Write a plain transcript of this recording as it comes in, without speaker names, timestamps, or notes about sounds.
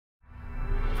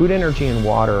Food, energy, and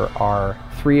water are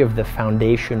three of the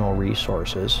foundational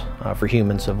resources for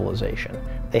human civilization.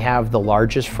 They have the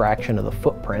largest fraction of the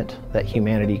footprint that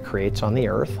humanity creates on the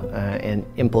Earth and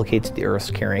implicates the Earth's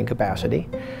carrying capacity.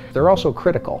 They're also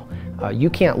critical.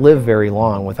 You can't live very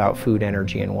long without food,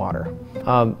 energy, and water.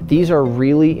 These are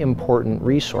really important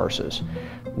resources.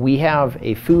 We have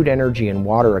a food, energy, and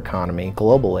water economy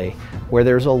globally where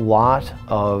there's a lot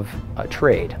of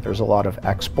trade. There's a lot of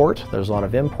export, there's a lot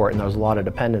of import, and there's a lot of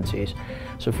dependencies.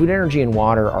 So food, energy, and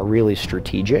water are really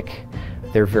strategic.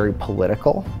 They're very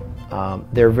political,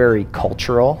 they're very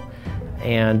cultural,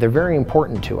 and they're very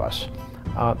important to us.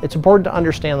 It's important to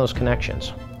understand those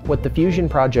connections. What the FEWSION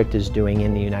project is doing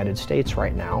in the United States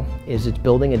right now is it's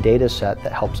building a data set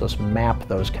that helps us map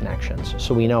those connections.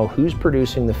 So we know who's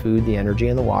producing the food, the energy,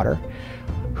 and the water,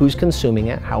 who's consuming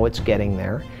it, how it's getting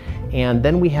there, and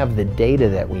then we have the data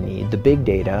that we need, the big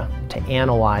data, to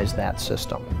analyze that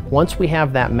system. Once we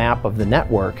have that map of the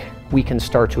network, we can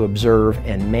start to observe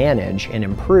and manage and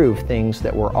improve things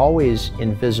that were always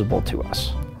invisible to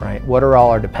us. Right? What are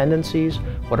all our dependencies?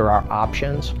 What are our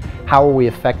options? How are we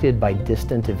affected by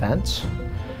distant events?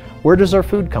 Where does our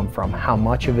food come from? How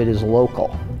much of it is local?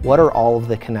 What are all of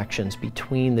the connections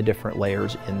between the different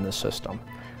layers in the system?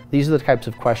 These are the types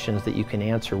of questions that you can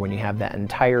answer when you have that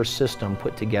entire system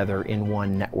put together in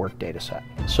one network data set.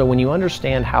 So when you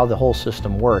understand how the whole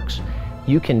system works,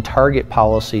 you can target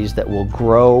policies that will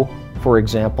grow, for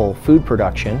example, food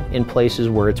production in places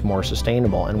where it's more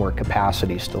sustainable and where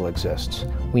capacity still exists.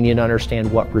 We need to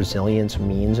understand what resilience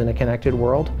means in a connected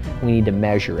world. We need to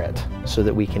measure it so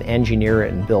that we can engineer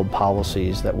it and build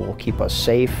policies that will keep us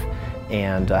safe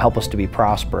and help us to be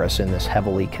prosperous in this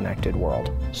heavily connected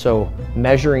world. So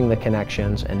measuring the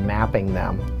connections and mapping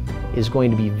them is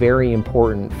going to be very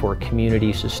important for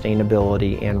community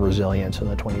sustainability and resilience in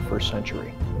the 21st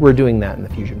century. We're doing that in the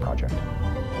FEWSION project.